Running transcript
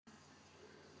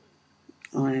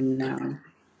I'm now.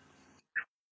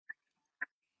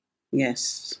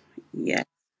 Yes. Yes.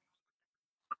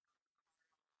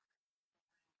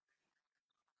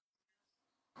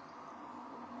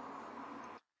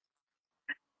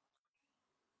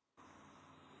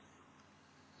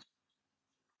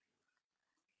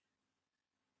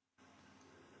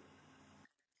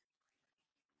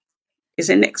 Is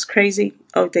it next crazy?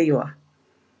 Oh, there you are.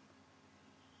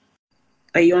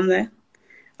 Are you on there?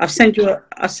 I'll send you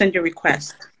a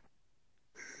request.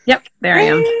 Yep, there I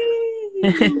am.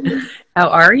 Hey. How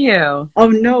are you? Oh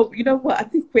no, you know what? I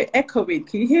think we're echoing.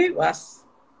 Can you hear us?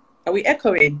 Are we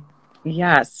echoing?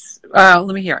 Yes. Let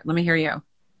me hear. Let me hear you.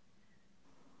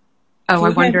 Oh, Can I you hear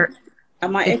me? wonder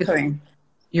Am I if it's echoing?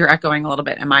 you're echoing a little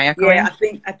bit. Am I Yeah,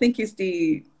 echoing? I think it's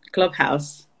the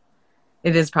clubhouse.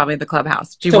 It is probably the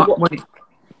clubhouse. Do you So want what? what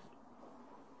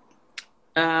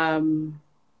Um,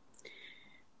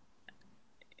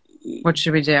 what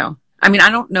should we do? I mean,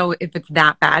 I don't know if it's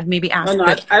that bad. Maybe oh ask no,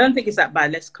 I, the I don't think it's that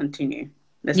bad. Let's continue.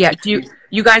 Let's yeah, do you continue.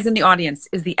 you guys in the audience,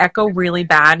 is the echo really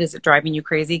bad? Is it driving you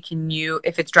crazy? Can you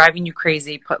if it's driving you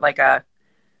crazy, put like a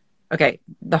okay,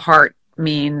 the heart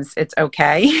means it's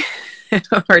okay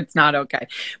or it's not okay.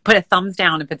 Put a thumbs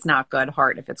down if it's not good,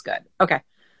 heart if it's good. Okay.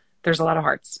 There's a lot of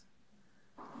hearts.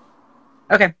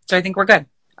 Okay, so I think we're good.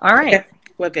 All right. Okay,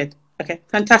 we're good. Okay,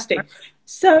 fantastic.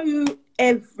 So,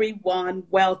 everyone,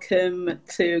 welcome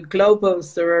to Global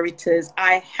Sororitas.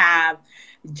 I have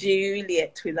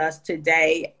Juliet with us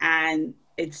today, and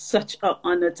it's such an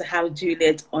honor to have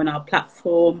Juliet on our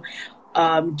platform.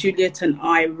 Juliet and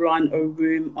I run a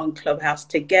room on Clubhouse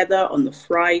together on the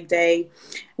Friday,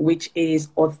 which is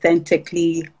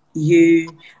Authentically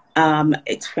You.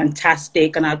 It's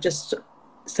fantastic, and I've just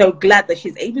so glad that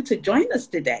she's able to join us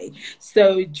today.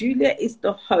 So, Julia is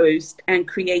the host and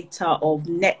creator of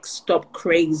Next Stop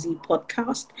Crazy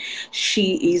podcast.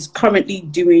 She is currently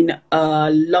doing a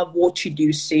Love What You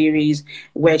Do series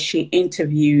where she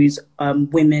interviews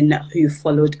women who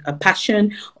followed a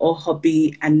passion or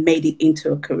hobby and made it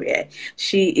into a career.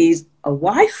 She is a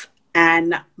wife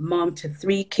and mom to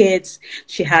three kids.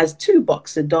 She has two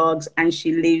boxer dogs and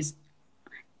she lives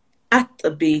at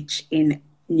the beach in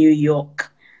New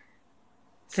York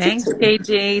Thanks, City.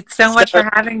 KG, so So much for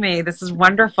having me. This is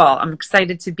wonderful. I'm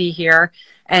excited to be here,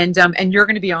 and you're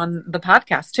going to be on the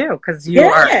podcast too because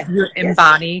yeah, you yes,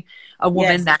 embody a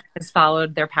woman yes, that has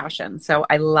followed their passion. So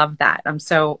I love that. I'm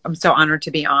so honored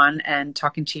to be on and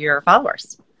talking to your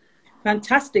followers.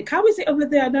 fantastic. How is it over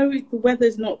there? I know the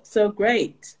weather's not so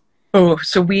great. Oh,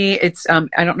 so it's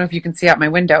I don't know if you can see out my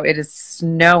window. It is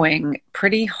snowing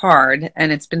pretty hard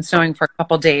and it's been snowing for a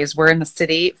couple days. We're in the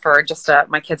city for just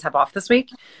my kids have off this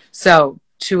week. So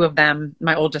two of them,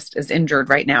 my oldest is injured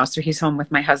right now, so he's home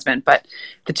with my husband, but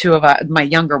the two of my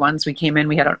younger ones, we came in,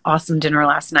 we had an awesome dinner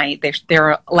last night.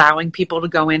 They're allowing people to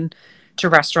go in to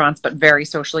restaurants but very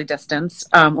socially distanced,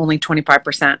 only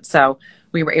 25%. So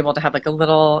we were able to have like a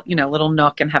little, little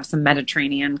nook and have some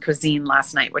Mediterranean cuisine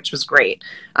last night, which was great.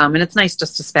 And it's nice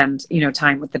just to spend,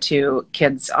 time with the two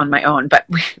kids on my own. But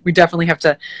we definitely have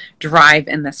to drive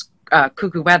in this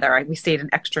cuckoo weather. We stayed an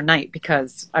extra night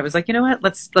because I was like, you know what?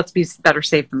 Let's be better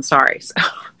safe than sorry. So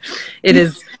it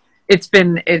is.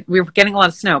 We were getting a lot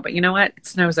of snow, but you know what?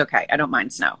 Snow's okay. I don't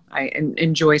mind snow. I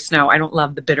enjoy snow. I don't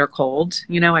love the bitter cold.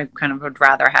 I kind of would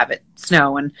rather have it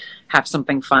snow and have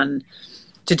something fun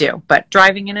to do. But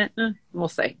driving in it, we'll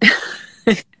see.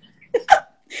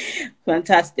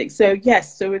 Fantastic. So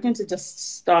yes, so we're going to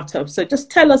just start off. So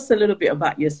just tell us a little bit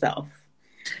about yourself.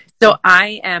 So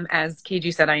I am, as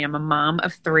KG said, I am a mom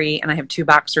of three, and I have two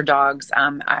boxer dogs.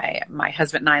 My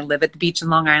husband and I live at the beach in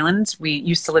Long Island. We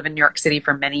used to live in New York City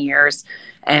for many years,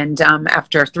 and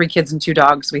after three kids and two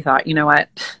dogs, we thought, you know what?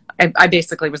 I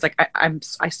basically was like,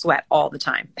 I sweat all the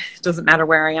time. It doesn't matter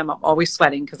where I am. I'm always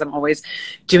sweating because I'm always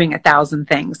doing 1,000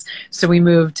 things. So we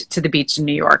moved to the beach in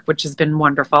New York, which has been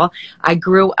wonderful. I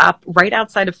grew up right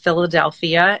outside of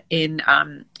Philadelphia in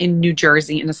New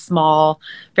Jersey in a small,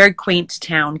 very quaint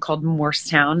town called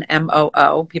Morristown,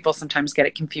 Moo. People sometimes get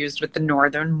it confused with the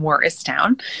northern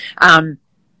Morristown. Um,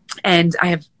 and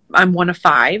I'm one of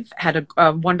five, had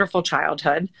a wonderful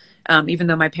childhood. Even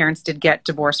though my parents did get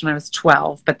divorced when I was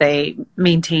 12, but they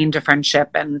maintained a friendship,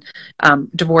 and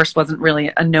divorce wasn't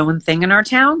really a known thing in our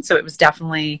town. So it was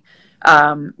definitely,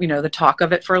 the talk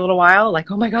of it for a little while, like,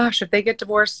 oh my gosh, if they get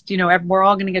divorced, we're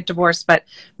all going to get divorced. But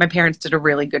my parents did a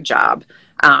really good job.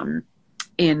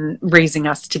 In raising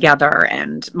us together,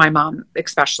 and my mom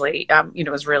especially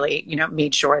was really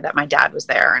made sure that my dad was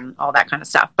there and all that kind of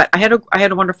stuff. But I had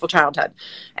a wonderful childhood,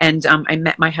 and I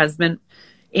met my husband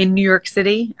in New York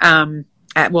City.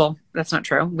 well, that's not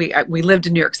true. We lived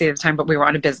in New York City at the time, but we were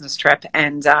on a business trip,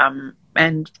 and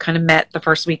kind of met the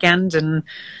first weekend, and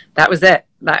that was it.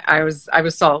 That I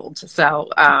was sold. So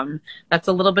that's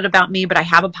a little bit about me. But I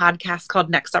have a podcast called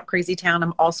Next Up Crazy Town.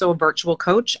 I'm also a virtual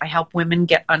coach. I help women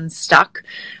get unstuck.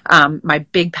 My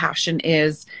big passion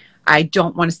is I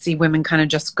don't want to see women kind of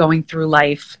just going through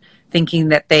life thinking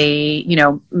that they,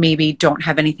 maybe don't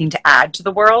have anything to add to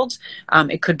the world.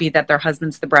 It could be that their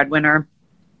husband's the breadwinner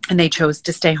and they chose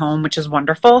to stay home, which is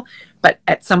wonderful. But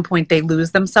at some point they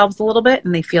lose themselves a little bit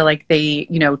and they feel like they,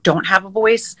 don't have a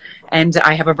voice. And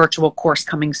I have a virtual course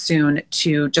coming soon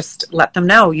to just let them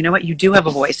know, you know what, you do have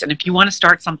a voice. And if you want to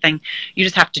start something, you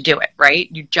just have to do it, right?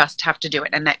 You just have to do it.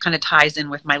 And that kind of ties in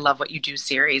with my Love What You Do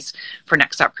series for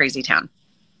Next Up Crazy Town.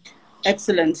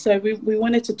 Excellent. So we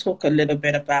wanted to talk a little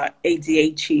bit about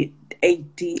ADHD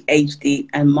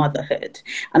and motherhood.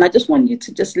 And I just want you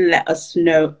to just let us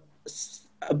know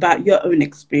about your own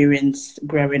experience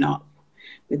growing up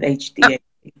with ADHD.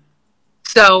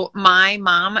 So my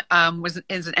mom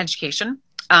is in education,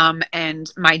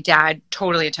 and my dad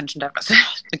totally attention deficit.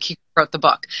 He wrote the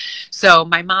book. So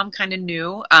my mom kind of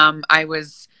knew I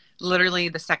was literally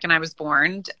the second I was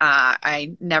born.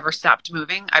 I never stopped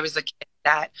moving. I was a kid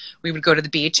that we would go to the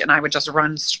beach and I would just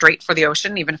run straight for the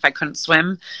ocean, even if I couldn't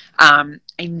swim. I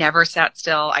never sat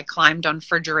still. I climbed on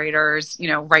refrigerators,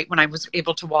 right when I was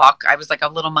able to walk. I was like a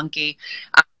little monkey,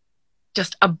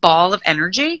 just a ball of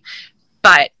energy.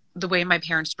 But the way my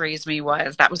parents raised me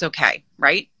that was okay,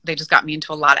 right? They just got me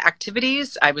into a lot of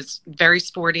activities. I was very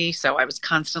sporty, so I was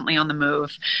constantly on the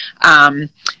move.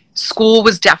 School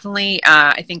was definitely,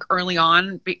 I think early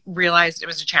on, realized it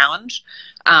was a challenge.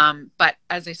 But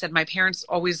as I said, my parents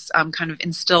always kind of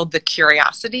instilled the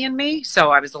curiosity in me.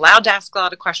 So I was allowed to ask a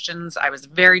lot of questions. I was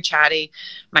very chatty.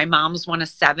 My mom's one of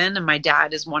 7 and my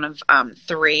dad is one of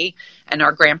 3. And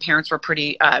our grandparents were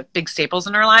pretty big staples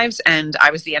in our lives. And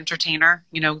I was the entertainer.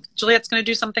 Juliette's going to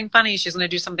do something funny. She's going to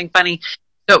do something funny.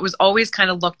 So it was always kind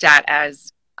of looked at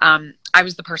as I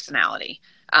was the personality.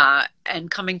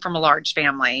 And coming from a large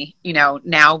family,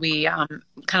 now we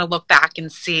kind of look back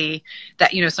and see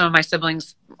that, some of my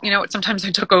siblings, sometimes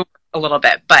I took over a little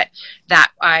bit, but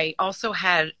that I also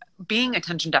had being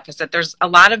attention deficit. There's a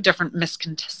lot of different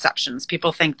misconceptions.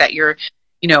 People think that you're,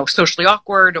 socially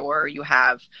awkward or you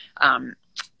have,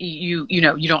 you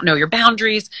don't know your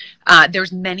boundaries.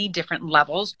 There's many different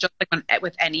levels, just like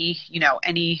with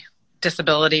any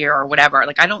disability or whatever.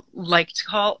 Like, I don't like to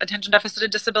call attention deficit a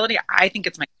disability. I think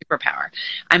it's my superpower.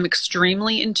 I'm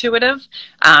extremely intuitive.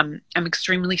 I'm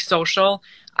extremely social.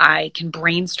 I can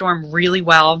brainstorm really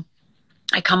well.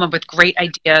 I come up with great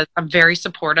ideas. I'm very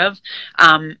supportive.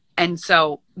 And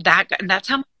so that's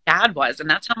how my dad was. And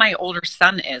that's how my older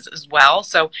son is as well.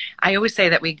 So I always say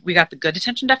that we got the good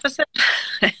attention deficit.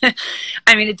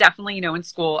 I mean, it definitely, in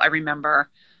school, I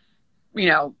remember,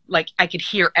 like I could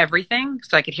hear everything.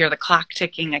 So I could hear the clock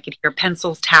ticking. I could hear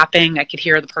pencils tapping. I could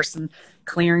hear the person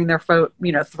clearing their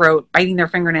throat, biting their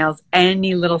fingernails,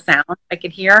 any little sound I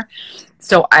could hear.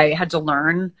 So I had to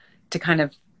learn to kind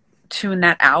of tune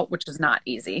that out, which is not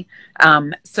easy.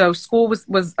 So school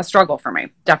was a struggle for me,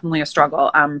 definitely a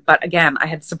struggle. But again, I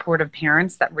had supportive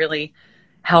parents that really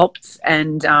helped.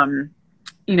 And,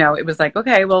 it was like,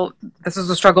 okay, well, this is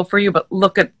a struggle for you, but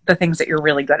look at the things that you're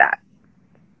really good at.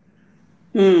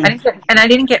 I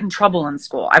didn't get in trouble in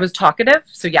school. I was talkative.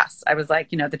 So yes, I was like,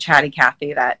 the chatty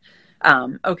Kathy that,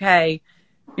 okay,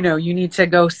 you need to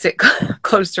go sit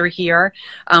closer here.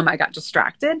 I got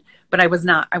distracted, but I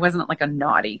wasn't like a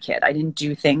naughty kid. I didn't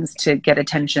do things to get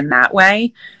attention that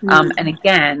way. And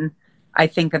again, I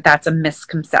think that that's a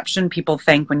misconception. People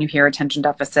think when you hear attention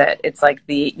deficit, it's like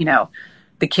the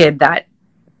kid that,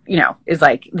 is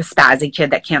like the spazzy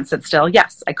kid that can't sit still.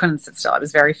 Yes, I couldn't sit still. I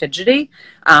was very fidgety.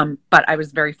 But I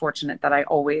was very fortunate that I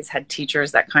always had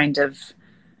teachers that kind of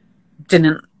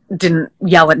didn't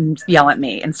yell at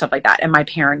me and stuff like that. And my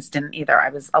parents didn't either. I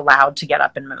was allowed to get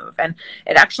up and move. And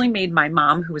it actually made my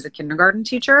mom, who was a kindergarten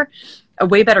teacher, a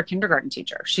way better kindergarten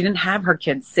teacher. She didn't have her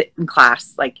kids sit in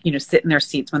class, like, sit in their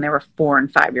seats when they were 4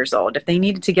 and 5 years old. If they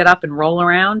needed to get up and roll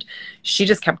around, she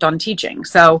just kept on teaching.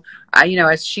 So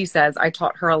as she says, I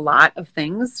taught her a lot of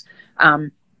things.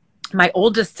 My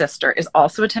oldest sister is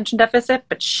also attention deficit,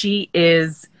 but she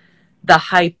is the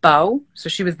hypo. So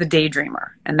she was the daydreamer.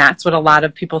 And that's what a lot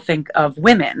of people think of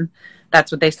women.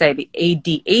 That's what they say. The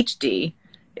ADHD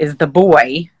is the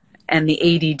boy and the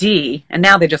ADD. And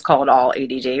now they just call it all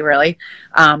ADD, really.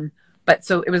 But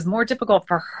so it was more difficult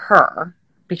for her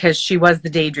because she was the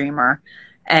daydreamer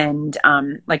and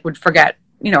would forget,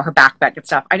 her backpack and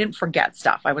stuff. I didn't forget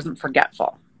stuff. I wasn't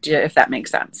forgetful, if that makes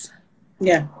sense.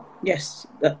 Yeah. Yes,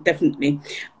 definitely.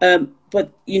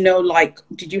 But like,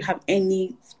 did you have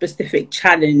any specific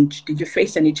challenge? Did you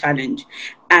face any challenge?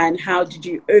 And how did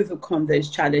you overcome those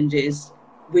challenges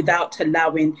without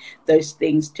allowing those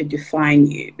things to define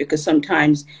you? Because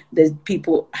sometimes there's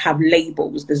people have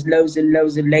labels. There's loads and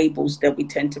loads of labels that we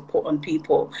tend to put on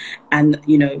people, and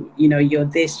you're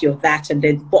this, you're that, and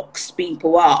then box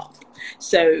people up.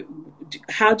 So,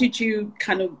 how did you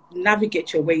kind of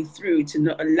navigate your way through to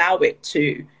not allow it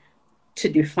to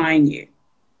define you?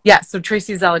 Yeah. So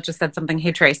Tracy Zella just said something.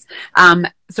 Hey, Trace.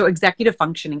 So executive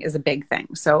functioning is a big thing.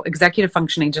 So executive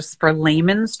functioning, just for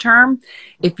layman's term,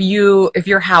 if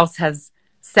your house has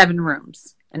 7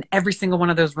 rooms and every single one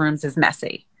of those rooms is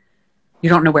messy, you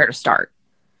don't know where to start.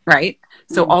 Right.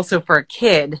 So also for a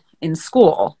kid in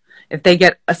school, if they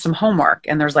get some homework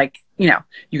and there's like, you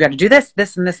got to do this,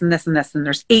 this, and this, and this, and this, and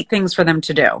there's 8 things for them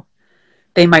to do,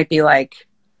 they might be like,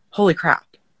 holy crap,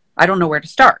 I don't know where to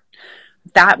start.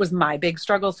 That was my big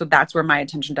struggle. So that's where my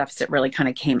attention deficit really kind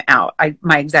of came out.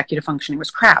 My executive functioning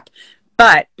was crap.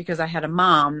 But because I had a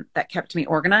mom that kept me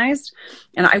organized,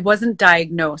 and I wasn't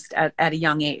diagnosed at a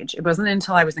young age, it wasn't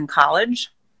until I was in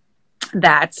college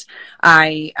that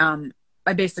I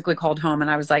basically called home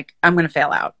and I was like, I'm going to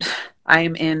fail out. I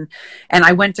am in, and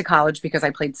I went to college because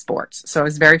I played sports. So I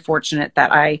was very fortunate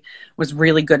that I was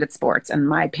really good at sports, and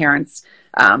my parents,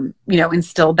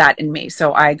 instilled that in me.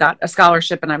 So I got a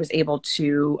scholarship and I was able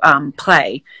to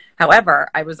play. However,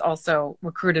 I was also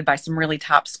recruited by some really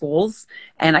top schools,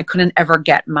 and I couldn't ever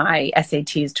get my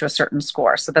SATs to a certain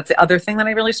score. So that's the other thing that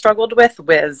I really struggled with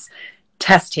was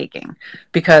test taking,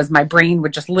 because my brain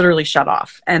would just literally shut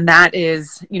off. And that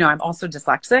is, I'm also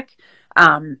dyslexic.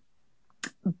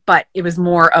 But it was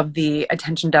more of the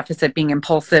attention deficit, being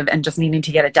impulsive and just needing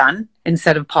to get it done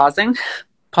instead of pausing.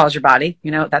 Pause your body.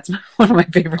 That's one of my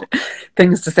favorite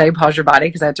things to say, pause your body,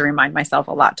 because I had to remind myself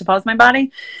a lot to pause my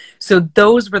body. So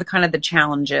those were the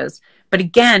challenges. But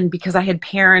again, because I had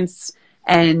parents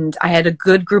and I had a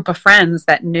good group of friends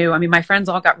that knew, my friends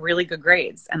all got really good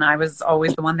grades, and I was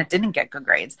always the one that didn't get good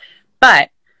grades. But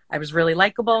I was really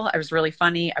likable. I was really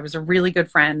funny. I was a really good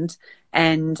friend.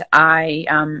 And I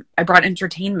brought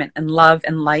entertainment and love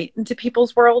and light into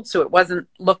people's world. So it wasn't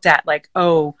looked at like,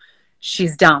 oh,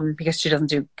 she's dumb because she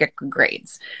doesn't get good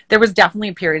grades. There was definitely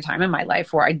a period of time in my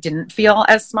life where I didn't feel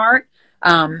as smart.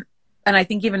 And I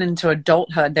think even into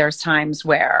adulthood, there's times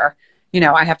where,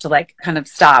 I have to kind of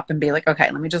stop and be like, okay,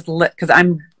 let me just because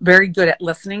I'm very good at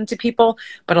listening to people.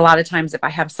 But a lot of times if I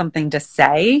have something to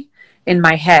say in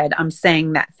my head, I'm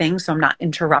saying that thing. So I'm not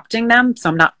interrupting them.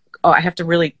 So I have to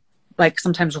really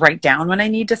sometimes write down what I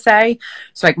need to say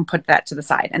so I can put that to the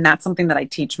side. And that's something that I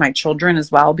teach my children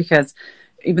as well, because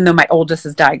even though my oldest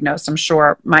is diagnosed, I'm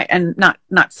sure and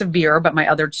not severe, but my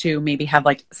other 2 maybe have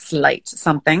slight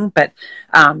something, but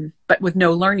with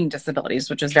no learning disabilities,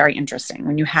 which is very interesting.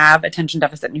 When you have attention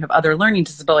deficit and you have other learning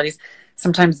disabilities,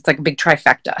 sometimes it's like a big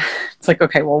trifecta. It's like,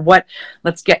 okay, well,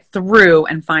 let's get through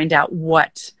and find out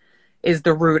what is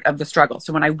the root of the struggle.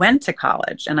 So when I went to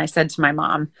college and I said to my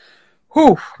mom,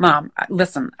 Mom,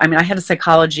 listen, I had a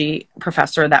psychology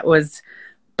professor that was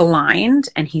blind,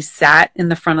 and he sat in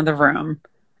the front of the room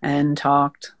and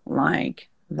talked like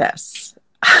this.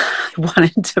 I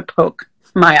wanted to poke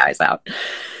my eyes out.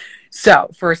 So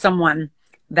for someone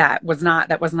that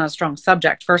wasn't a strong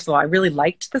subject, first of all, I really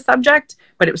liked the subject,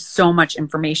 but it was so much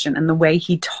information. And the way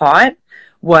he taught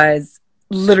was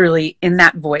literally in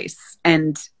that voice.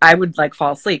 And I would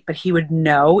fall asleep, but he would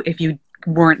know if you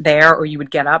weren't there or you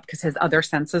would get up, because his other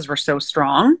senses were so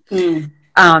strong. That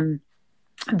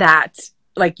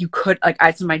you could,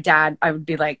 I said, my dad, I would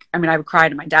be I would cry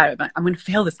to my dad, I'm going to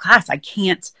fail this class. I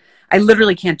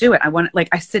literally can't do it.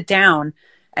 I sit down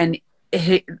and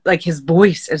his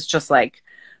voice is just I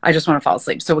just want to fall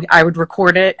asleep. So I would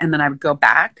record it and then I would go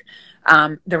back.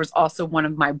 There was also one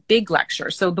of my big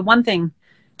lectures. So the one thing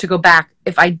to go back,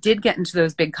 if I did get into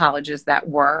those big colleges that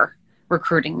were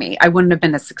recruiting me, I wouldn't have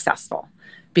been as successful,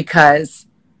 because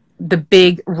the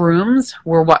big rooms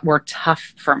were what were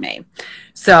tough for me.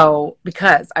 So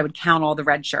because I would count all the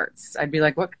red shirts, I'd be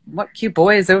like, what cute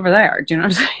boy is over there? Do you know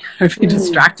what I'm saying? I'd be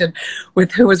distracted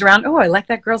with who was around. Oh, I like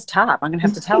that girl's top. I'm going to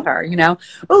have to tell her,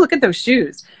 oh, look at those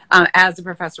shoes, as the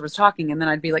professor was talking. And then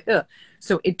I'd be like, ugh.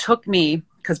 So it took me,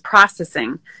 because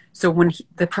processing. So when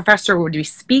the professor would be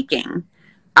speaking,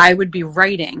 I would be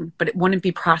writing, but it wouldn't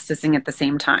be processing at the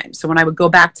same time. So when I would go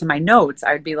back to my notes,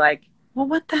 I would be like, well,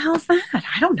 what the hell is that?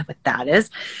 I don't know what that is,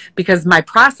 because my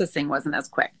processing wasn't as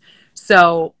quick.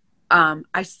 So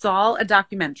I saw a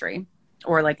documentary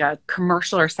or a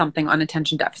commercial or something on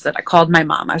attention deficit. I called my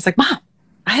mom. I was like, Mom,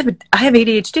 I have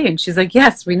ADHD. And she's like,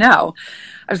 yes, we know.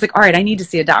 I was like, all right, I need to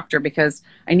see a doctor because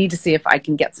I need to see if I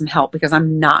can get some help because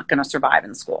I'm not going to survive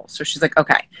in school. So she's like,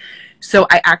 okay. So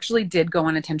I actually did go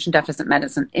on attention deficit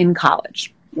medicine in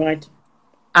college. Right.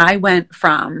 I went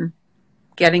from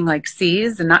getting like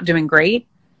C's and not doing great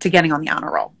to getting on the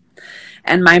honor roll.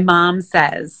 And my mom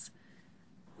says,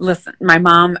 listen, my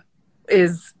mom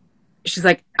is, she's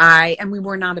like, and we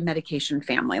were not a medication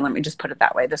family. Let me just put it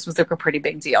that way. This was like a pretty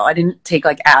big deal. I didn't take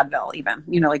like Advil even,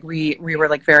 you know, like we were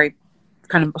like very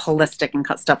kind of holistic and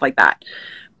stuff like that.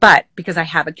 But because I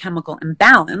have a chemical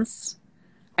imbalance,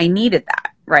 I needed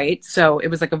that. Right. So it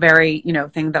was like a very, you know,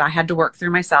 thing that I had to work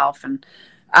through myself. And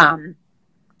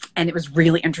it was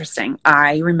really interesting.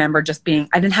 I remember just I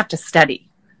didn't have to study.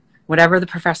 Whatever the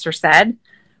professor said,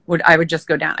 I would just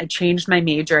go down. I changed my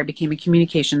major. I became a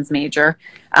communications major,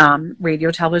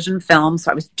 radio, television, film.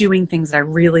 So I was doing things that I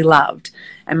really loved.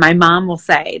 And my mom will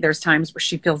say there's times where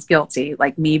she feels guilty,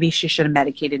 like maybe she should have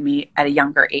medicated me at a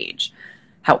younger age.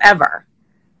 However,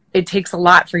 it takes a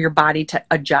lot for your body to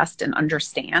adjust and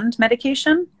understand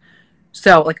medication.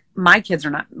 So like my kids are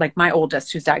not, like my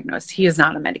oldest who's diagnosed, he is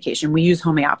not on medication. We use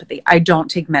homeopathy. I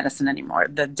don't take medicine anymore.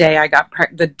 The day I got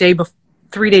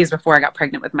 3 days before I got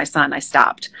pregnant with my son, I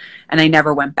stopped and I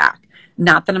never went back.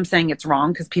 Not that I'm saying it's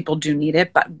wrong because people do need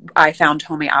it, but I found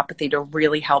homeopathy to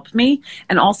really help me.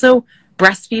 And also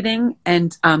breastfeeding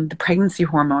and the pregnancy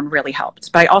hormone really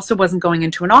helped. But I also wasn't going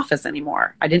into an office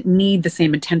anymore. I didn't need the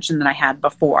same attention that I had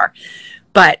before.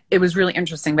 But it was really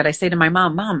interesting. But I say to my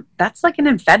mom, that's like an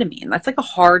amphetamine. That's like a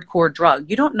hardcore drug.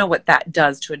 You don't know what that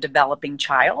does to a developing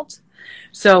child.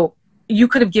 So you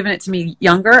could have given it to me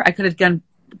younger. I could have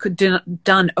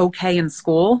done okay in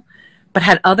school, but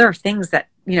had other things that,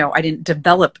 you know, I didn't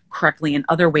develop correctly in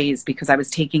other ways because I was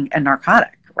taking a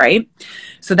narcotic, right?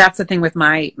 So that's the thing with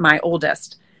my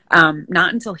oldest.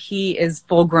 Not until he is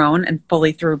full grown and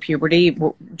fully through puberty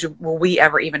will we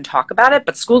ever even talk about it,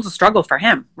 but school's a struggle for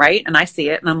him, right? And I see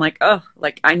it and I'm like, oh,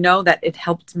 like I know that it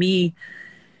helped me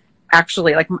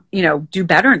actually, like, you know, do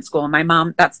better in school. And my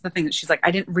mom, that's the thing that she's like,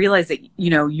 I didn't realize that, you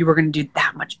know, you were going to do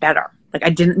that much better. Like, I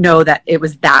didn't know that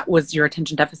that was your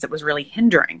attention deficit was really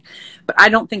hindering. But I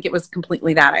don't think it was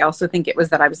completely that. I also think it was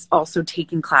that I was also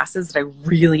taking classes that I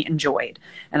really enjoyed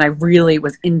and I really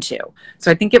was into.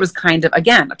 So I think it was kind of,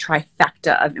 again, a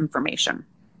trifecta of information.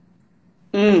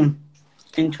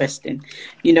 Interesting.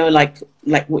 You know, like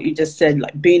what you just said,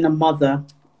 like being a mother,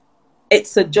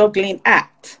 it's a juggling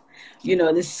act. You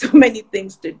know, there's so many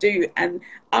things to do. And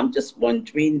I'm just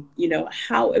wondering, you know,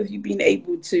 how have you been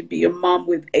able to be a mom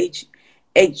with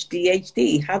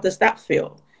ADHD? How does that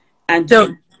feel? And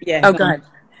so, oh, go ahead.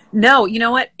 No, you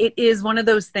know what? It is one of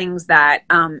those things that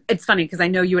it's funny because I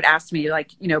know you would ask me,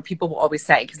 like, you know, people will always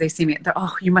say, because they see me,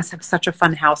 oh, you must have such a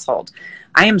fun household.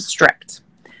 I am strict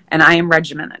and I am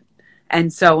regimented.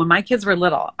 And so when my kids were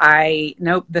little,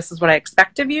 nope, this is what I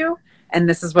expect of you. And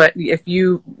this is what, if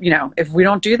if we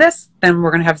don't do this, then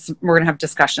we're going to have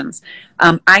discussions.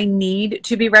 I need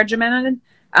to be regimented.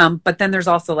 But then there's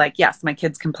also like, yes, my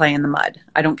kids can play in the mud.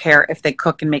 I don't care if they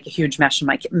cook and make a huge mess in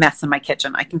my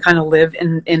kitchen. I can kind of live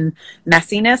in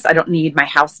messiness. I don't need my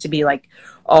house to be like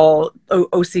all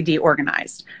OCD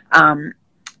organized.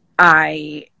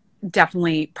 I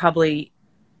definitely probably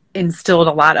instilled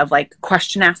a lot of like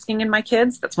question asking in my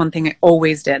kids. That's one thing I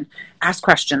always did. Ask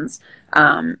questions.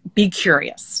 Be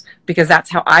curious, because that's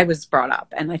how I was brought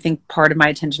up. And I think part of my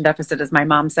attention deficit is my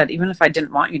mom said, even if I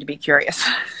didn't want you to be curious,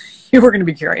 you were going to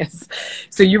be curious.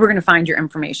 So you were going to find your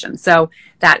information. So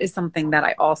that is something that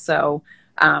I also,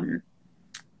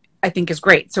 I think is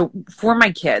great. So for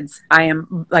my kids, I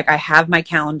have my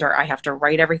calendar. I have to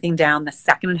write everything down. The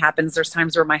second it happens, there's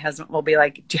times where my husband will be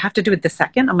like, do you have to do it this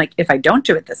second? I'm like, if I don't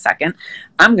do it this second,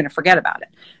 I'm going to forget about it.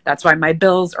 That's why my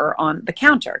bills are on the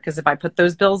counter. Because if I put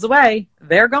those bills away,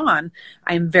 they're gone.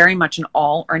 I am very much an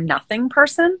all or nothing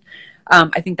person.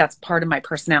 I think that's part of my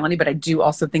personality, but I do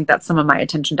also think that's some of my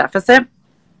attention deficit.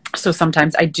 So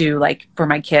sometimes I do, like for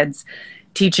my kids,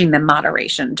 teaching them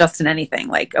moderation just in anything.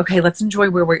 Like, okay, let's enjoy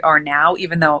where we are now,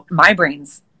 even though my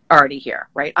brain's already here,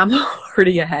 right? I'm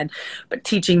already ahead, but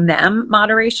teaching them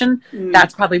moderation,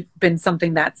 that's probably been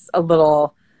something that's a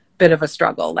little bit of a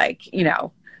struggle, like, you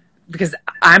know, because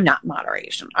I'm not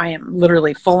moderation. I am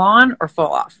literally full on or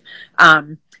full off.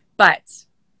 But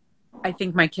I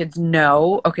think my kids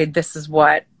know, okay, this is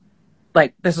what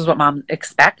mom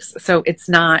expects. So it's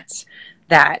not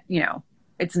that, you know,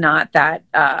 it's not that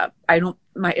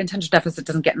my attention deficit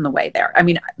doesn't get in the way there. I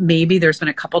mean, maybe there's been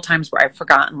a couple times where I've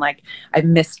forgotten, like I've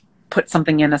put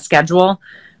something in a schedule,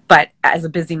 But as a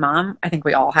busy mom, I think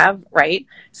we all have, right?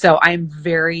 So I'm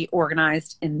very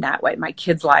organized in that way. My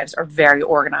kids' lives are very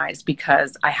organized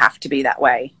because I have to be that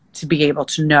way to be able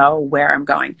to know where I'm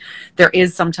going. There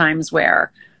is sometimes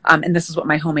where, and this is what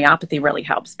my homeopathy really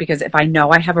helps, because if I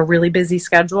know I have a really busy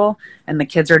schedule and the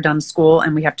kids are done school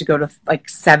and we have to go to like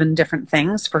 7 different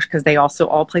things because they also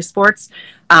all play sports.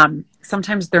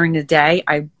 Sometimes during the day,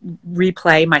 I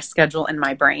replay my schedule in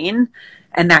my brain,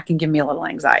 and that can give me a little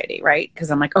anxiety, right?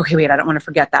 Because I'm like, okay, wait, I don't want to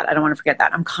forget that. I don't want to forget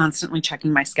that. I'm constantly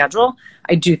checking my schedule.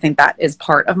 I do think that is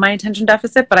part of my attention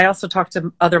deficit, but I also talk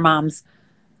to other moms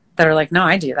that are like, no,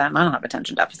 I do that and I don't have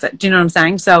attention deficit. Do you know what I'm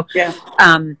saying? So Yeah.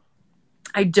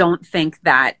 I don't think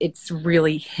that it's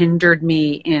really hindered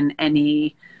me in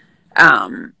any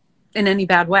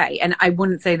bad way. And I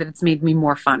wouldn't say that it's made me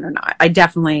more fun or not. I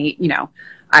definitely,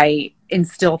 I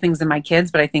instill things in my kids,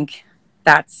 but I think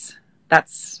that's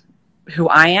who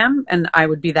I am. And I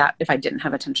would be that if I didn't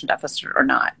have attention deficit or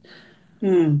not.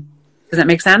 Does that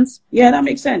make sense? Yeah, that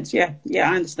makes sense. Yeah.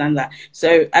 I understand that.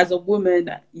 So as a woman,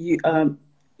 you have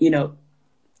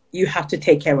to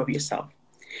take care of yourself.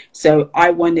 So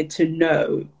I wanted to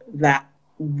know that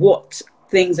what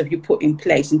things have you put in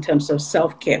place in terms of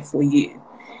self-care for you?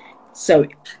 So,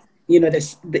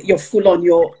 you're full on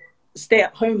your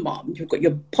stay-at-home mom. You've got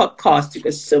your podcast. You've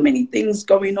got so many things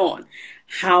going on.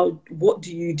 What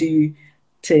do you do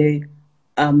to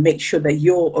make sure that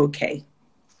you're okay?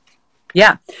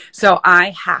 Yeah. So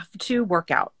I have to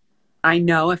work out. I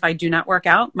know if I do not work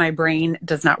out, my brain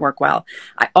does not work well.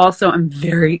 I also am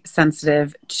very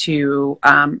sensitive to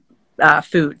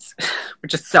foods,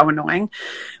 which is so annoying.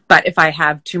 But if I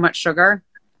have too much sugar,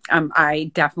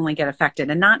 I definitely get affected,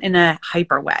 and not in a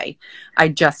hyper way. I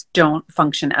just don't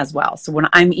function as well. So when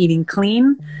I'm eating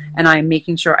clean and I'm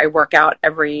making sure I work out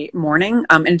every morning,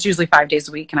 and it's usually 5 days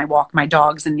a week, and I walk my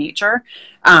dogs in nature,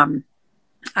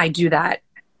 I do that.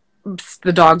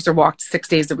 The dogs are walked 6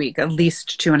 days a week, at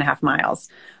least 2.5 miles.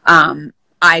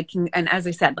 I can, and as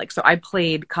I said, so I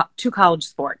played 2 college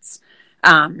sports.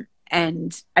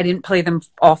 And I didn't play them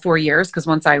all 4 years because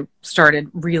once I started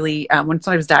really, once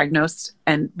I was diagnosed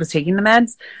and was taking the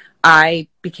meds, I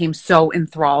became so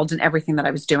enthralled in everything that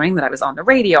I was doing that I was on the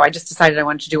radio. I just decided I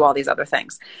wanted to do all these other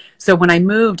things. So when I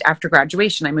moved after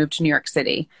graduation, I moved to New York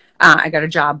City. I got a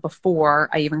job before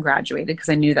I even graduated because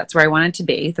I knew that's where I wanted to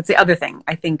be. That's the other thing.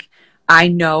 I think I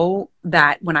know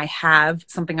that when I have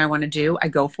something I want to do, I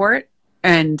go for it.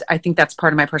 And I think that's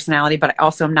part of my personality, but I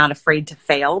also am not afraid to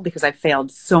fail because I've failed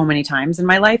so many times in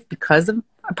my life because of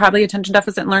probably attention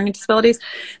deficit and learning disabilities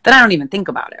that I don't even think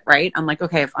about it, right? I'm like,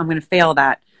 okay, if I'm going to fail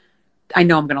that, I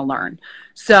know I'm going to learn.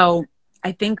 So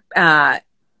I think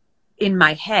in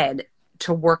my head,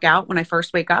 to work out when I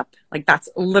first wake up, that's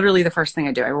literally the first thing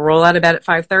I do. I roll out of bed at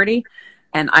 5:30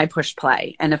 and I push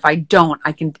play. And if I don't,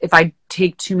 if I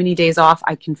take too many days off,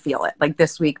 I can feel it. Like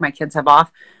this week, my kids have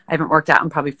off. I haven't worked out in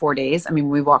probably 4 days. I mean,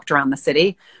 we walked around the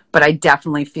city, but I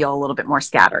definitely feel a little bit more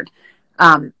scattered.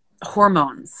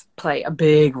 Hormones play a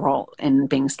big role in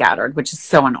being scattered, which is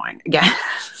so annoying. Again,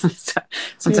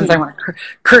 sometimes I want to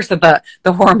curse at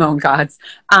the hormone gods,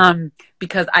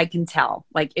 because I can tell.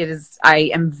 I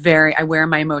wear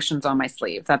my emotions on my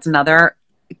sleeve. That's another.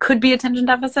 It could be attention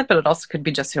deficit, but it also could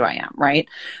be just who I am, right?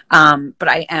 But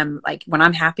I am when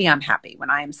I'm happy, I'm happy. When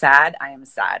I am sad, I am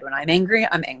sad. When I'm angry,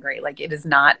 I'm angry. It's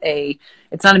not a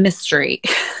mystery.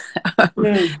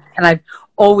 And I've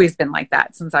always been like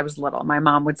that since I was little. My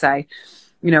mom would say,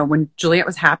 when Juliet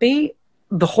was happy,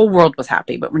 the whole world was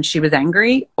happy. But when she was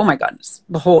angry, oh my goodness,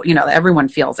 the whole, everyone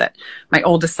feels it. My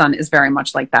oldest son is very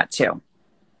much like that too.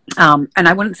 And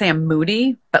I wouldn't say I'm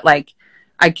moody, but I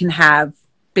can have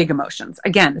big emotions.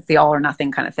 Again, it's the all or nothing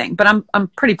kind of thing, but I'm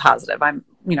pretty positive. I'm,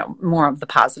 more of the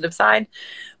positive side,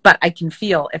 but I can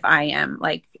feel if I am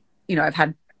I've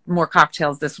had more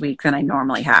cocktails this week than I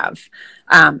normally have.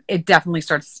 It definitely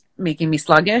starts making me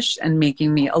sluggish and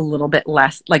making me a little bit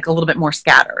less, a little bit more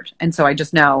scattered. And so I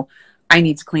just know I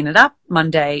need to clean it up.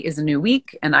 Monday is a new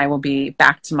week and I will be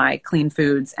back to my clean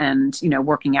foods and,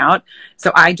 working out.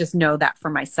 So I just know that for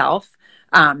myself.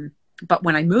 But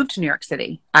when I moved to New York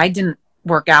City, I didn't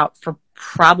work out for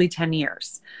probably 10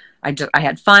 years. I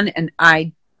had fun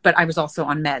but I was also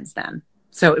on meds then.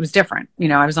 So it was different.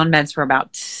 I was on meds for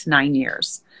about 9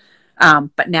 years.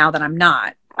 But now that I'm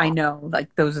not, I know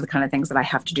those are the kind of things that I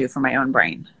have to do for my own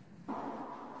brain.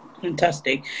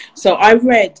 Fantastic. So I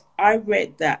read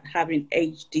that having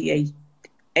ADHD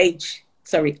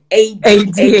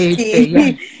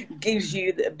yeah. gives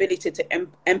you the ability to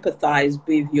empathize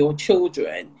with your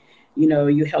children.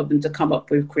 You help them to come up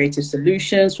with creative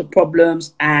solutions for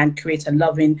problems and create a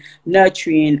loving,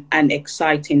 nurturing, and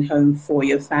exciting home for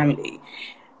your family.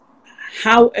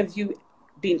 how have you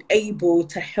been able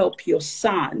to help your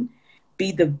son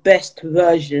be the best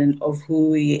version of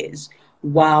who he is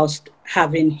whilst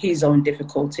having his own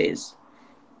difficulties?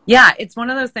 Yeah, it's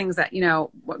one of those things that,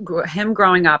 him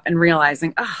growing up and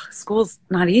realizing, oh, school's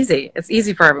not easy. It's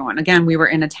easy for everyone. Again, we were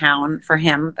in a town for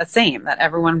him, the same, that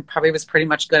everyone probably was pretty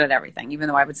much good at everything, even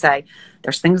though I would say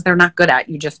there's things they're not good at.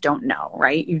 You just don't know,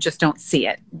 right? You just don't see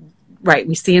it, right?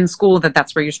 We see in school that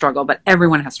that's where you struggle, but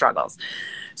everyone has struggles.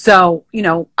 So,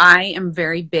 I am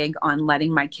very big on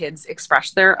letting my kids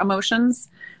express their emotions.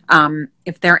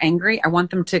 If they're angry, I want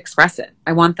them to express it.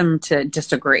 I want them to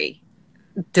disagree.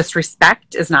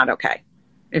 Disrespect is not okay.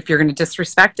 If you're going to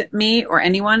disrespect me or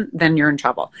anyone, then you're in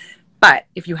trouble. But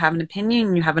if you have an opinion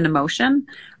and you have an emotion,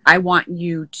 I want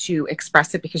you to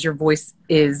express it, because your voice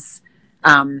is,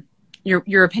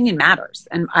 your opinion matters.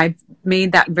 And I've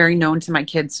made that very known to my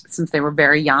kids since they were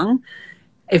very young.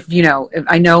 If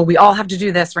I know we all have to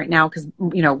do this right now because,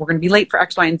 we're going to be late for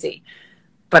X, Y, and Z.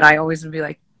 But I always would be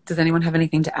like, does anyone have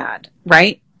anything to add?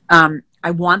 Right?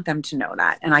 I want them to know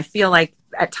that. And I feel like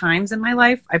at times in my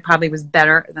life, I probably was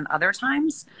better than other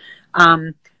times.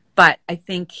 But I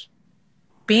think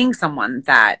being someone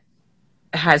that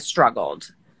has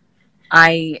struggled,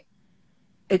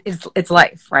 it's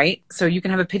life, right? So you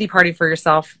can have a pity party for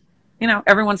yourself,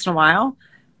 every once in a while,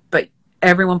 but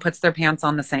everyone puts their pants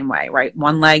on the same way, right?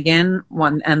 One leg in,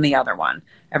 one and the other one.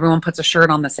 Everyone puts a shirt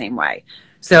on the same way.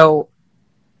 So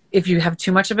if you have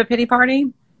too much of a pity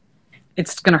party,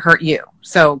 it's going to hurt you.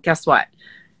 So guess what?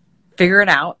 Figure it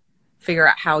out. Figure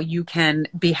out how you can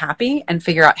be happy, and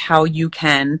figure out how you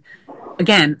can,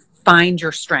 again, find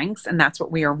your strengths. And that's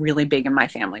what we are really big in my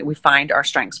family. We find our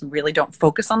strengths. We really don't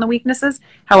focus on the weaknesses.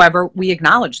 However, we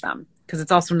acknowledge them, because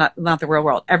it's also not the real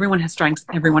world. Everyone has strengths.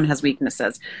 Everyone has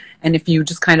weaknesses. And if you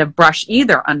just kind of brush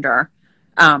either under,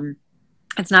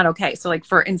 it's not okay. So like,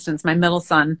 for instance, my middle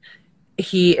son,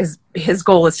 his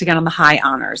goal is to get on the high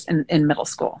honors in middle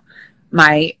school.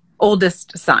 My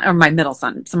oldest son, or my middle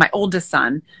son. So my oldest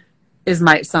son is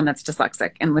my son that's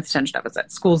dyslexic and with attention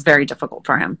deficit. School's very difficult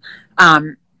for him.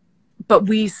 But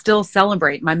we still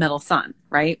celebrate my middle son,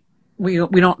 right? We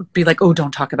don't be like, oh,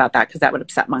 don't talk about that, because that would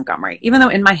upset Montgomery. Even though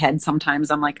in my head,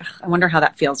 sometimes I'm like, I wonder how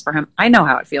that feels for him. I know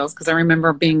how it feels, because I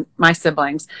remember being my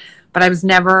siblings, but I was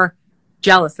never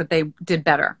jealous that they did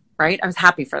better, right? I was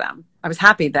happy for them. I was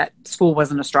happy that school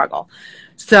wasn't a struggle.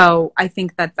 So I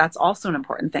think that that's also an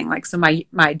important thing. Like, so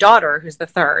my daughter, who's the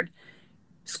third,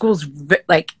 school's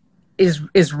like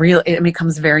is real. It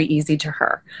becomes very easy to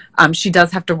her. She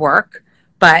does have to work,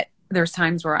 but there's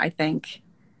times where I think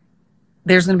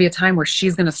there's going to be a time where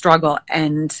she's going to struggle,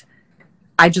 and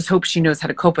I just hope she knows how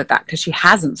to cope with that, because she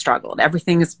hasn't struggled.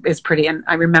 Everything is pretty. And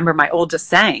I remember my oldest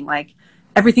saying, like,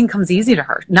 everything comes easy to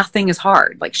her. Nothing is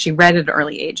hard. Like, she read at an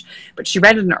early age, but she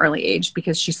read at an early age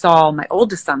because she saw my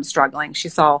oldest son struggling. She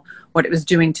saw what it was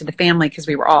doing to the family, because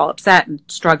we were all upset and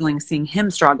struggling, seeing him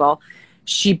struggle.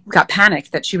 She got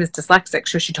panicked that she was dyslexic,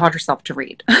 so she taught herself to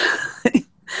read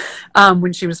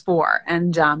when she was 4.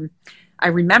 And I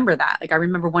remember that. Like, I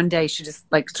remember one day she just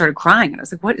like started crying, and I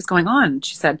was like, what is going on? And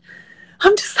she said,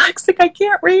 I'm dyslexic, I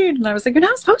can't read. And I was like, you're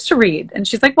not supposed to read. And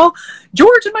she's like, well,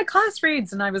 George in my class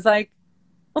reads. And I was like,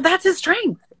 well, that's his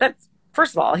strength. That's,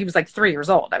 first of all, he was like 3 years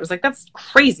old. I was like, that's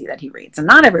crazy that he reads, and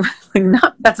not everyone,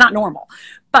 that's not normal,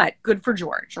 but good for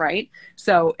George, right?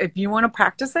 So if you want to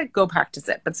practice it, go practice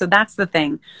it. But so that's the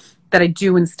thing that I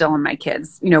do instill in my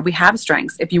kids. We have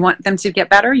strengths. If you want them to get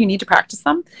better, you need to practice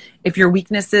them. If your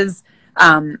weaknesses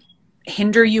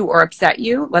hinder you or upset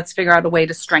you, let's figure out a way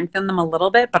to strengthen them a little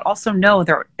bit, but also know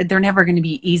they're never going to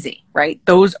be easy, right?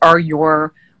 Those are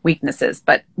your weaknesses,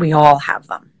 but we all have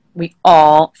them. We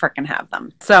all freaking have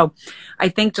them. So I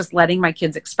think just letting my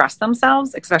kids express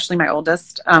themselves, especially my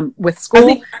oldest, with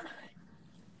school.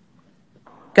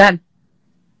 Go ahead.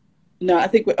 No, I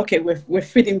think we're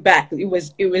fitting back. It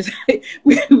was we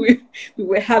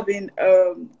were having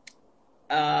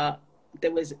there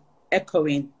was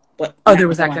echoing, but there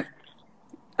was echo.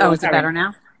 Oh, is it better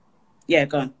now? Yeah,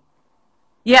 go on.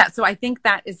 Yeah, so I think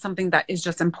that is something that is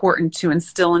just important to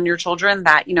instill in your children,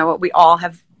 that we all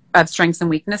have strengths and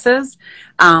weaknesses.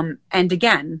 And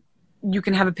again, you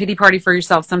can have a pity party for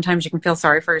yourself. Sometimes you can feel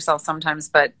sorry for yourself sometimes,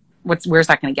 but where's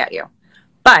that going to get you?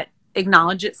 But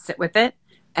acknowledge it, sit with it,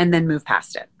 and then move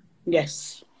past it.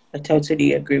 Yes, I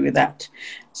totally agree with that.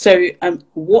 So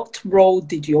what role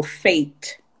did your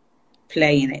faith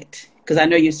play in it? Because I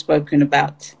know you've spoken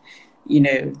about,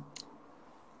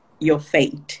 your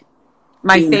faith.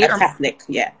 My faith, Catholic,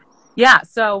 yeah. Yeah.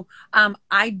 So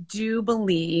I do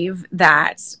believe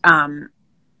that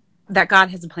that God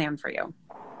has a plan for you,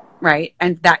 right?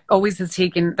 And that always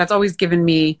that's always given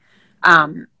me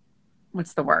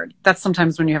what's the word? That's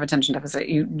sometimes when you have attention deficit,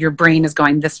 your brain is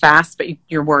going this fast, but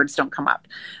your words don't come up.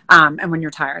 And when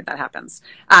you're tired, that happens.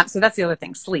 So that's the other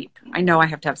thing, sleep. I know I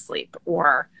have to have sleep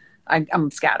or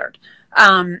I'm scattered.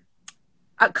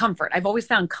 Comfort. I've always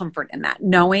found comfort in that,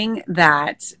 knowing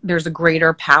that there's a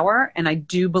greater power. And I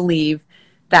do believe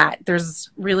that there's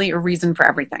really a reason for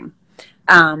everything.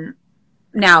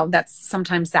 Now that's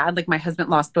sometimes sad. Like my husband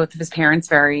lost both of his parents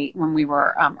when we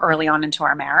were early on into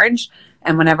our marriage.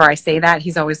 And whenever I say that,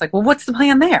 he's always like, well, what's the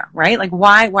plan there? Right? Like,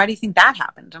 why do you think that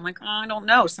happened? I'm like, oh, I don't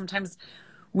know. Sometimes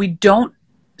we don't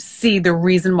see the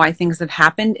reason why things have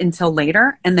happened until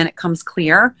later. And then it comes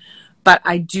clear. But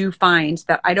I do find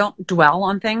that I don't dwell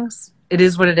on things. It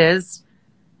is what it is.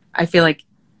 I feel like,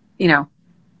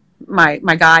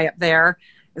 my guy up there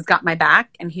has got my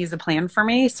back and he's a plan for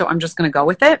me. So I'm just going to go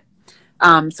with it.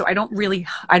 So I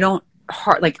don't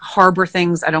harbor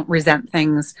things. I don't resent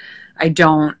things. I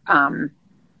don't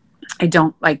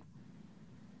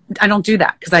do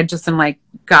that because I just am like,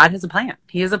 God has a plan.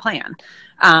 He has a plan.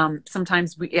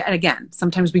 Sometimes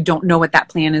we don't know what that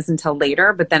plan is until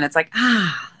later, but then it's like,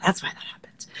 that's why that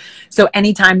happened. So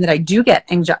anytime that I do get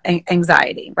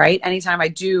anxiety, right? Anytime I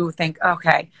do think,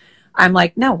 okay, I'm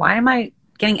like, no, why am I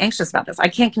getting anxious about this? I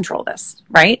can't control this,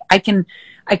 right? I can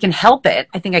help it.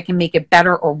 I think I can make it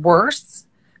better or worse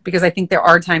because I think there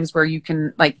are times where you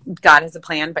can God has a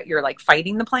plan, but you're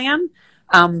fighting the plan.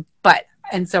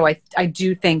 And so I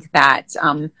do think that,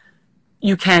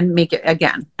 you can make it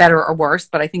again, better or worse.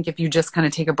 But I think if you just kind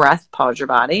of take a breath, pause your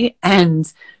body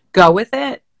and go with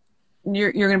it,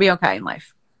 you're going to be okay in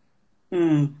life.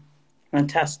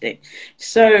 Fantastic.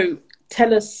 So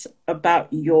tell us about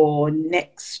your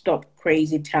Next Stop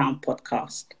Crazy Town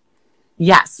podcast.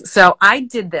 Yes. So I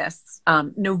did this,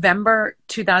 November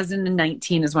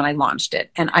 2019 is when I launched it.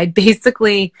 And I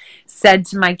basically said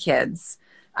to my kids,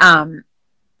 I'm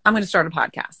going to start a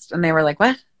podcast. And they were like,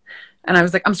 what? And I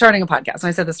was like, I'm starting a podcast. And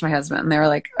I said this to my husband and they were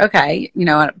like, okay.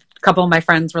 A couple of my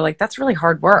friends were like, that's really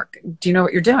hard work. Do you know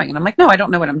what you're doing? And I'm like, no, I don't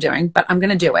know what I'm doing, but I'm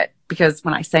going to do it because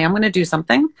when I say I'm going to do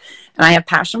something and I have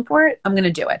passion for it, I'm going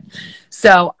to do it.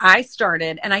 So I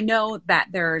started, and I know that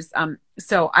there's,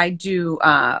 so I do,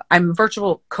 I'm a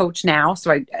virtual coach now.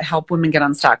 So I help women get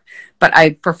unstuck, but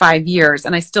for 5 years,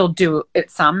 and I still do it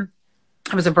some,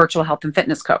 I was a virtual health and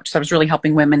fitness coach. So I was really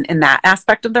helping women in that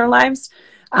aspect of their lives.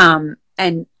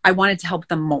 And I wanted to help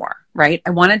them more, right? I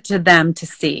wanted them to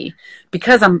see,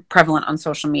 because I'm prevalent on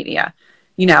social media,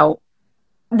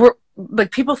 we're like,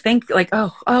 people think like,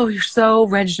 oh, you're so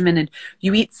regimented.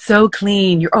 You eat so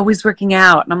clean. You're always working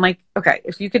out. And I'm like, okay,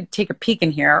 if you could take a peek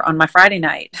in here on my Friday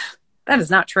night, that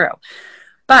is not true.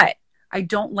 But I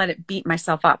don't let it beat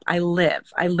myself up. I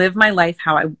live my life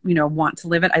how I, want to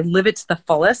live it. I live it to the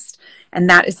fullest. And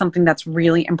that is something that's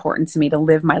really important to me, to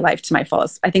live my life to my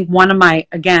fullest. I think one of my,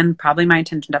 again, probably my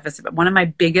attention deficit, but one of my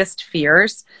biggest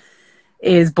fears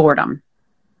is boredom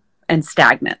and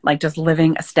stagnant, like just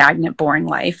living a stagnant, boring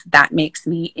life. That makes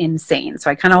me insane. So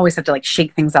I kind of always have to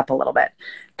shake things up a little bit.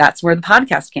 That's where the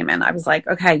podcast came in. I was like,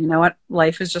 okay, you know what?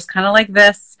 Life is just kind of like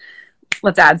this.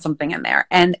 Let's add something in there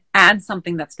and add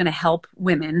something that's going to help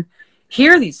women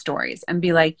hear these stories and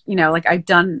be like, I've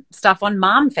done stuff on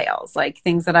mom fails, like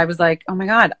things that I was like, oh my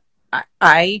God,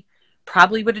 I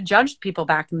probably would have judged people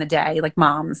back in the day, like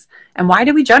moms. And why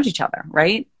do we judge each other?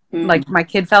 Right. Like my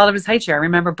kid fell out of his high chair. I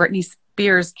remember Britney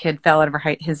Spears' kid fell out of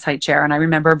his high chair. And I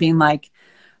remember being like,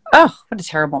 oh, what a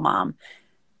terrible mom.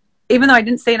 Even though I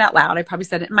didn't say it out loud, I probably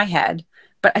said it in my head.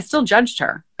 But I still judged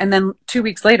her. And then 2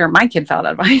 weeks later, my kid fell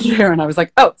out of my chair. And I was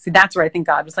like, oh, see, that's where I think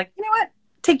God was like, you know what?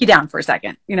 Take you down for a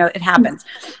second. It happens.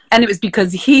 And it was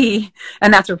because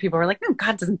and that's where people were like, no,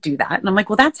 God doesn't do that. And I'm like,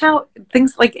 well, that's how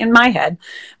things in my head.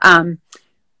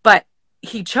 But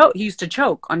he used to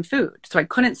choke on food. So I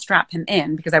couldn't strap him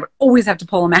in because I would always have to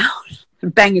pull him out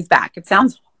and bang his back. It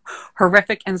sounds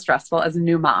horrific and stressful as a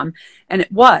new mom. And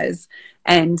it was.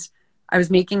 And I was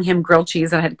making him grilled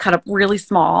cheese that I had cut up really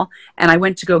small, and I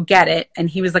went to go get it, and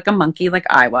he was like a monkey like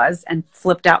I was and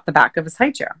flipped out the back of his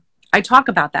high chair. I talk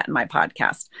about that in my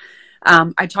podcast.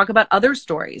 I talk about other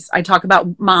stories. I talk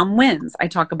about mom wins. I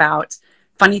talk about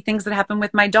funny things that happen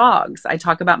with my dogs. I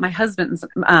talk about my husband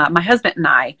and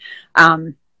I.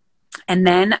 And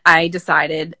then I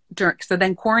decided, so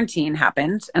then quarantine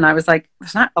happened, and I was like,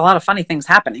 there's not a lot of funny things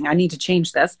happening. I need to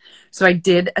change this. So I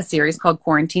did a series called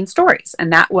Quarantine Stories.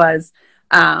 And that was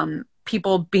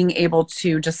people being able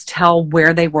to just tell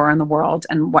where they were in the world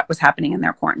and what was happening in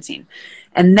their quarantine.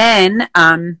 And then,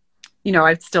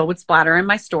 I still would splatter in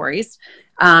my stories.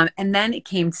 And then it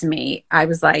came to me, I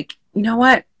was like, you know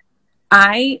what?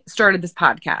 I started this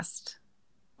podcast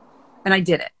and I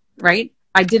did it, right?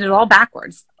 I did it all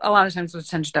backwards. A lot of times with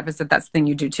attention deficit, that's the thing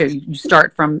you do too. You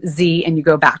start from Z and you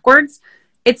go backwards.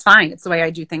 It's fine. It's the way I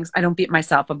do things. I don't beat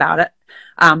myself about it.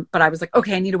 But I was like,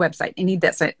 okay, I need a website. I need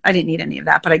this. I didn't need any of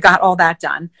that, but I got all that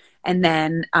done. And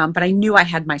then, but I knew I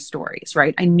had my stories,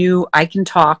 right? I knew I can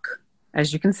talk,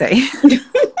 as you can see.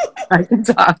 I can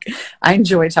talk. I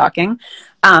enjoy talking.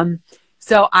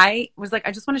 So I was like,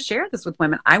 I just want to share this with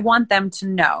women. I want them to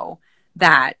know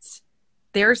that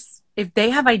if they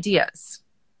have ideas,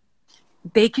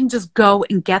 they can just go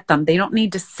and get them. They don't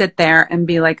need to sit there and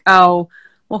be like, oh,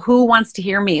 well, who wants to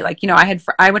hear me? Like,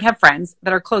 I would have friends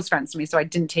that are close friends to me, so I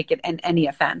didn't take it in any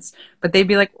offense, but they'd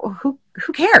be like, well, who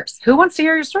cares? Who wants to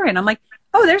hear your story? And I'm like,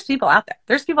 oh, there's people out there.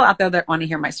 There's people out there that want to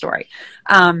hear my story.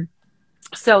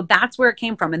 So that's where it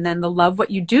came from. And then the Love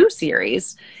What You Do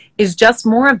series is just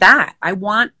more of that. I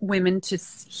want women to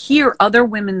hear other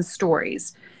women's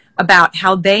stories about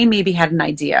how they maybe had an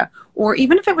idea, or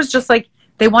even if it was just like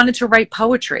they wanted to write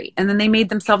poetry and then they made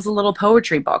themselves a little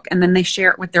poetry book and then they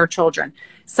share it with their children.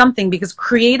 Something, because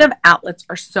creative outlets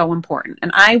are so important.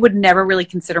 And I would never really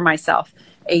consider myself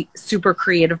a super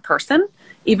creative person,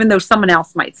 even though someone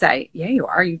else might say, yeah, you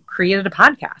are. You created a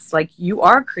podcast. Like, you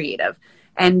are creative.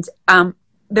 And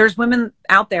there's women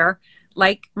out there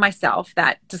like myself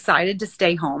that decided to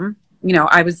stay home.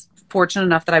 I was fortunate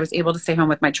enough that I was able to stay home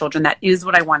with my children. That is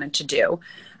what I wanted to do.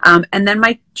 And then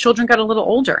my children got a little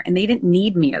older and they didn't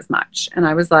need me as much. And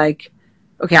I was like,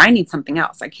 okay, I need something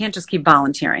else. I can't just keep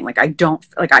volunteering. Like,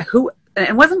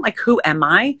 it wasn't like, who am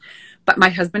I? But my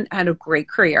husband had a great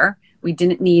career. We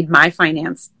didn't need my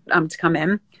finance to come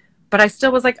in. But I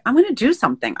still was like, I'm going to do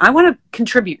something. I want to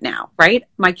contribute now, right?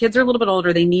 My kids are a little bit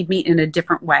older. They need me in a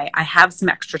different way. I have some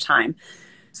extra time.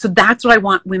 So that's what I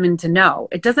want women to know.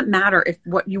 It doesn't matter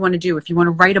what you want to do. If you want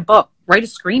to write a book, write a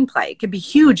screenplay. It could be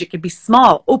huge. It could be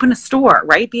small. Open a store,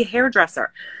 right? Be a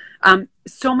hairdresser.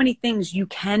 So many things you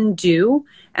can do.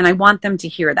 And I want them to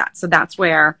hear that. So that's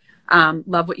where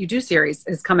Love What You Do series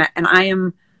has come at. And I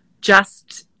am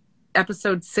just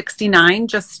episode 69,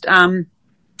 just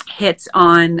hit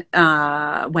on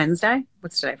Wednesday.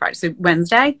 What's today? Friday. So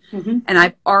Wednesday. Mm-hmm. And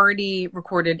I've already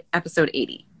recorded episode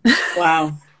 80.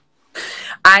 Wow.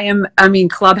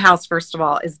 Clubhouse, first of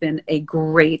all, has been a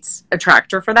great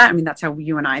attractor for that. I mean, that's how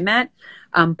you and I met.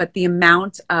 But the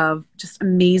amount of just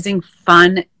amazing,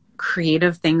 fun,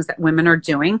 creative things that women are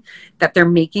doing, that they're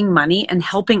making money and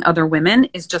helping other women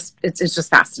it's just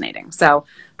fascinating. So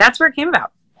that's where it came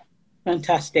about.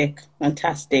 Fantastic.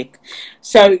 Fantastic.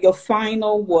 So your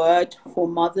final word for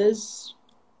mothers,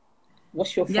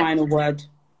 what's your final word?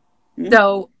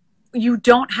 So you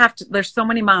don't have to, there's so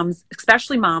many moms,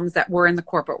 especially moms that were in the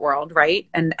corporate world, right?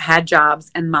 And had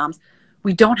jobs, and moms,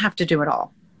 we don't have to do it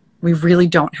all. We really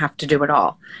don't have to do it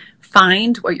all.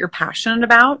 Find what you're passionate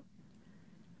about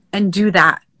and do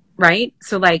that, right?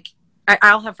 So like,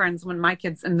 I'll have friends when my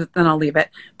kids, and then I'll leave it.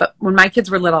 But when my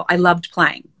kids were little, I loved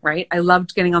playing, right? I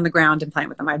loved getting on the ground and playing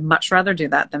with them. I'd much rather do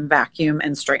that than vacuum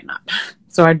and straighten up.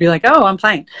 So I'd be like, oh, I'm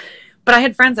playing. But I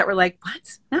had friends that were like,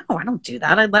 what? No, I don't do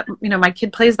that. I let, my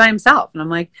kid plays by himself. And I'm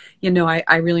like,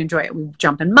 I really enjoy it. We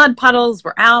jump in mud puddles.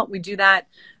 We're out. We do that.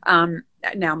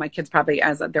 Now my kids probably,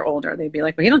 as they're older, they'd be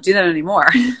like, well, you don't do that anymore.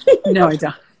 No, I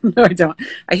don't. No, I don't.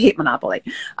 I hate Monopoly.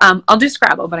 I'll do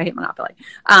Scrabble, but I hate Monopoly.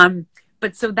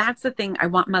 But so that's the thing I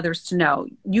want mothers to know.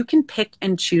 You can pick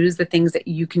and choose the things that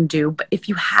you can do. But if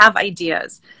you have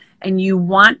ideas and you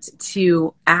want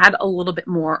to add a little bit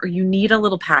more, or you need a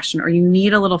little passion, or you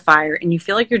need a little fire, and you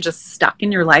feel like you're just stuck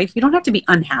in your life, you don't have to be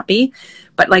unhappy.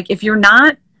 But like, if you're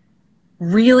not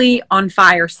really on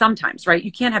fire sometimes, right?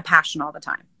 You can't have passion all the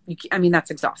time.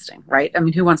 That's exhausting, right?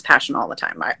 Who wants passion all the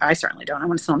time? I certainly don't. I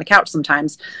want to sit on the couch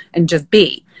sometimes and just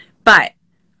be. But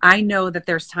I know that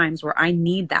there's times where I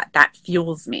need that. That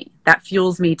fuels me. That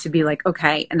fuels me to be like,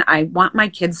 okay. And I want my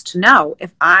kids to know,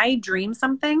 if I dream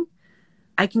something,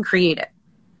 I can create it.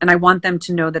 And I want them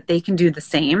to know that they can do the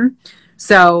same.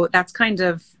 So that's kind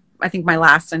of, I think my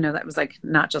last, I know that was like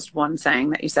not just one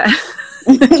saying that you said,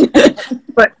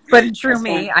 but true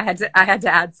me, I had to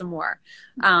add some more.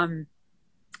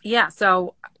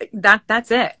 So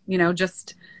that's it.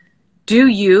 Just do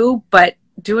you, but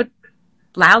do it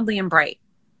loudly and bright,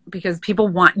 because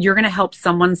you're going to help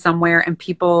someone somewhere, and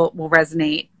people will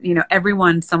resonate.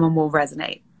 Someone will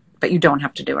resonate, but you don't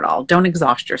have to do it all. Don't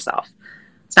exhaust yourself.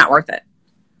 It's not worth it.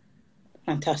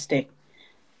 Fantastic.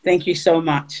 Thank you so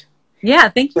much. Yeah.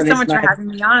 Thank you so much for having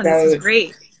me on. This is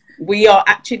great. We are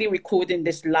actually recording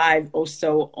this live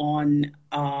also on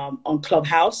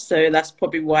Clubhouse. So that's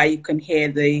probably why you can hear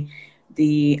the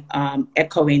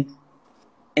echoing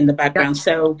in the background. Yep.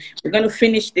 So we're going to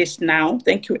finish this now.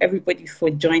 Thank you everybody for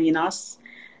joining us.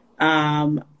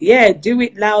 Yeah, do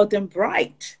it loud and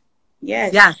bright.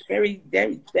 Yes, Yes. very,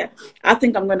 very. I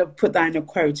think I'm going to put that in a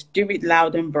quote. Do it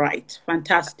loud and bright.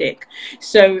 Fantastic.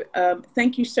 So,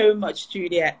 thank you so much,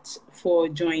 Juliet, for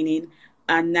joining.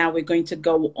 And now we're going to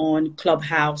go on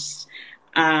Clubhouse,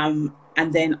 and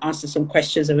then answer some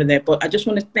questions over there. But I just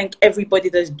want to thank everybody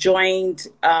that's joined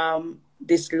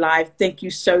this live. Thank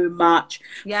you so much.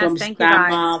 Yes, from thank you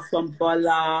guys. from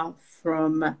Bola,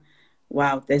 from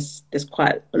wow, there's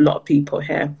quite a lot of people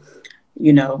here.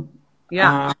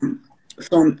 Yeah.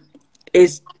 From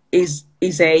is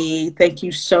a thank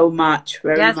you so much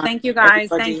very much. Thank you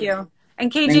guys. Everybody. Thank you.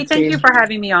 And KG, thank you for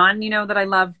having me on. You know that I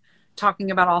love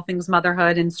talking about all things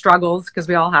motherhood and struggles because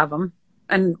we all have them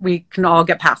and we can all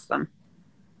get past them.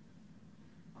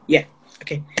 Yeah.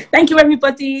 Okay. Thank you,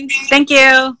 everybody. Thank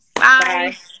you. Bye.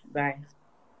 Bye. Bye.